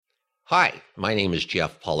Hi, my name is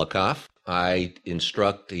Jeff Pollakoff. I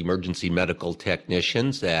instruct emergency medical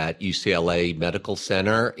technicians at UCLA Medical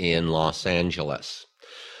Center in Los Angeles.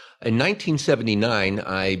 In 1979,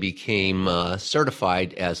 I became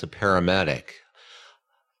certified as a paramedic.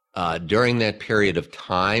 During that period of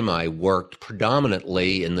time, I worked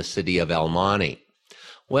predominantly in the city of El Monte.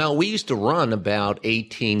 Well, we used to run about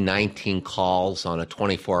 18, 19 calls on a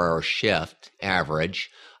 24-hour shift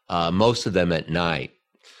average, most of them at night.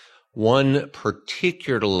 One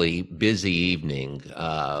particularly busy evening,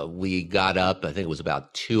 we got up, I think it was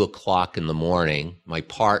about 2 o'clock in the morning. My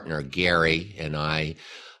partner, Gary, and I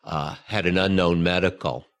had an unknown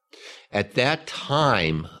medical. At that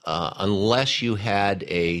time, unless you had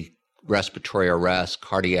a respiratory arrest,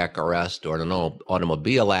 cardiac arrest, or an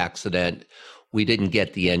automobile accident, we didn't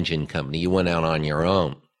get the engine company. You went out on your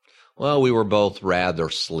own. Well, we were both rather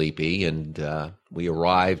sleepy, and we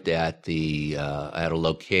arrived at a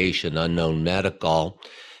location, unknown medical,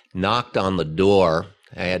 knocked on the door.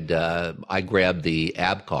 I grabbed the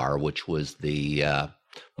ABCAR, which was the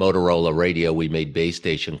Motorola radio we made base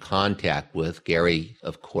station contact with. Gary,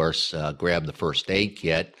 of course, grabbed the first aid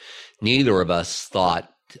kit. Neither of us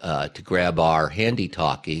thought to grab our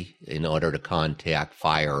handy-talkie in order to contact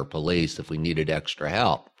fire or police if we needed extra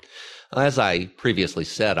help. As I previously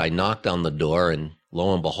said, I knocked on the door, and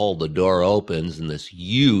lo and behold, the door opens, and this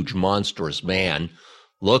huge, monstrous man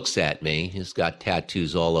looks at me. He's got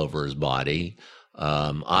tattoos all over his body,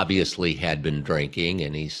 obviously had been drinking,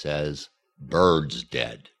 and he says, "Bird's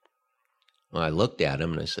dead." Well, I looked at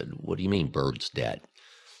him, and I said, "What do you mean, bird's dead?"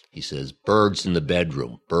 He says, "Bird's in the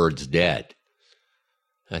bedroom. Bird's dead."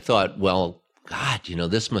 I thought, well, God,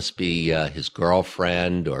 this must be his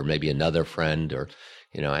girlfriend or maybe another friend, or,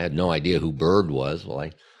 I had no idea who Bird was. Well,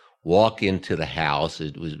 I walk into the house.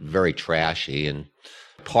 It was very trashy, and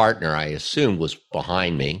my partner, I assumed, was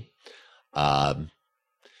behind me.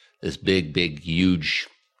 This big, huge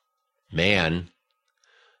man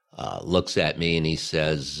looks at me, and he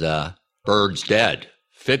says, "Bird's dead.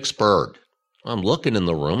 Fix Bird." I'm looking in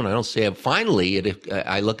the room, and I don't see him. Finally,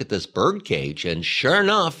 I look at this bird cage, and sure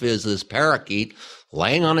enough is this parakeet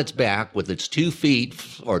laying on its back with its 2 feet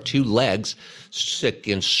or 2 legs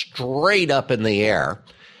sticking straight up in the air,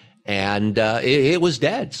 and it was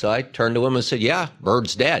dead. So I turned to him and said, "Yeah,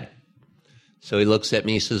 Bird's dead." So he looks at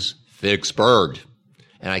me and says, "Fix Bird."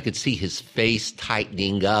 And I could see his face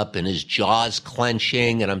tightening up and his jaws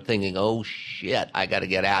clenching, and I'm thinking, oh, shit, I got to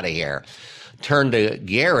get out of here. Turn to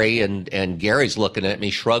Gary, and Gary's looking at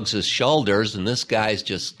me, shrugs his shoulders, and this guy's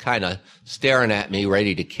just kind of staring at me,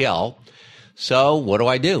 ready to kill. So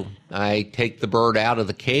what do? I take the bird out of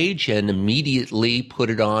the cage and immediately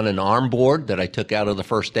put it on an arm board that I took out of the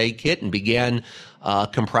first aid kit and began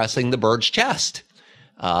compressing the bird's chest,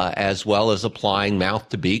 as well as applying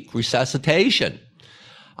mouth-to-beak resuscitation.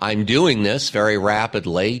 I'm doing this very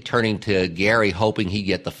rapidly, turning to Gary, hoping he'd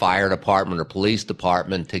get the fire department or police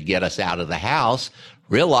department to get us out of the house.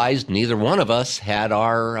 Realized neither one of us had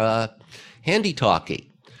our handy-talkie.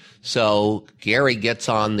 So Gary gets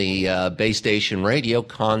on the base station radio,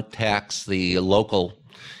 contacts the local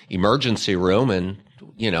emergency room, and,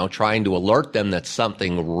 trying to alert them that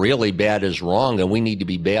something really bad is wrong and we need to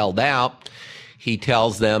be bailed out. He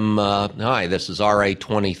tells them, "Hi, this is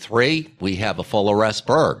RA-23. We have a full arrest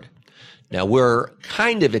bird." Now, we're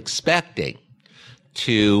kind of expecting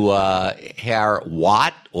to hear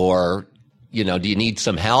what, or, do you need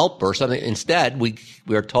some help or something? Instead,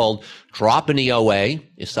 we're told, drop an EOA,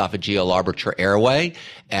 esophageal arbitrary airway,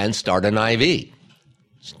 and start an IV.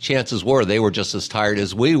 Chances were they were just as tired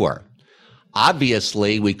as we were.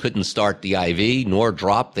 Obviously, we couldn't start the IV nor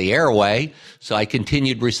drop the airway, so I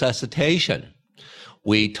continued resuscitation.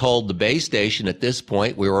 We told the base station at this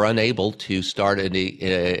point we were unable to start an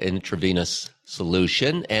intravenous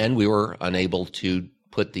solution, and we were unable to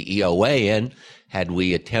put the EOA in. Had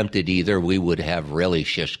we attempted either, we would have really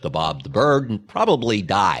shish kebabbed the bird and probably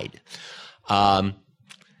died.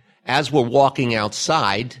 As we're walking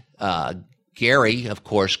outside, Gary, of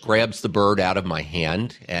course, grabs the bird out of my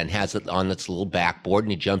hand and has it on its little backboard,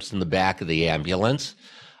 and he jumps in the back of the ambulance.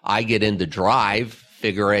 I get into drive,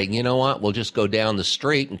 figuring, you know what, we'll just go down the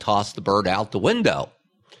street and toss the bird out the window.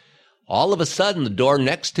 All of a sudden, the door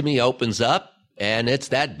next to me opens up, and it's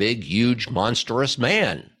that big, huge, monstrous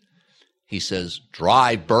man. He says,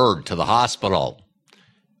 "Drive Bird to the hospital."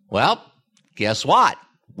 Well, guess what?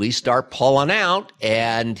 We start pulling out,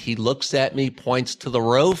 and he looks at me, points to the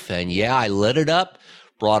roof, and yeah, I lit it up,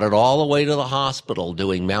 brought it all the way to the hospital,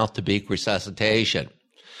 doing mouth-to-beak resuscitation.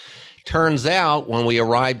 Turns out, when we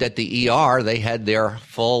arrived at the ER, they had their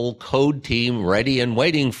full code team ready and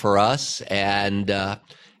waiting for us, and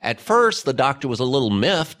At first, the doctor was a little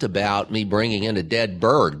miffed about me bringing in a dead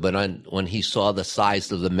bird, but when he saw the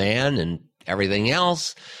size of the man and everything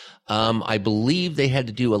else, I believe they had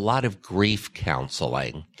to do a lot of grief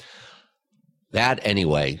counseling. That,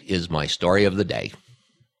 anyway, is my story of the day.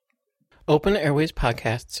 Open Airways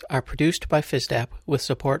podcasts are produced by FISDAP with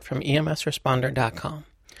support from EMSresponder.com.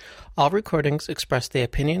 All recordings express the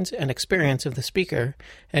opinions and experience of the speaker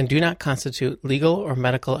and do not constitute legal or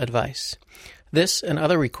medical advice. This and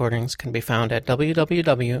other recordings can be found at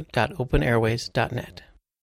www.openairways.net.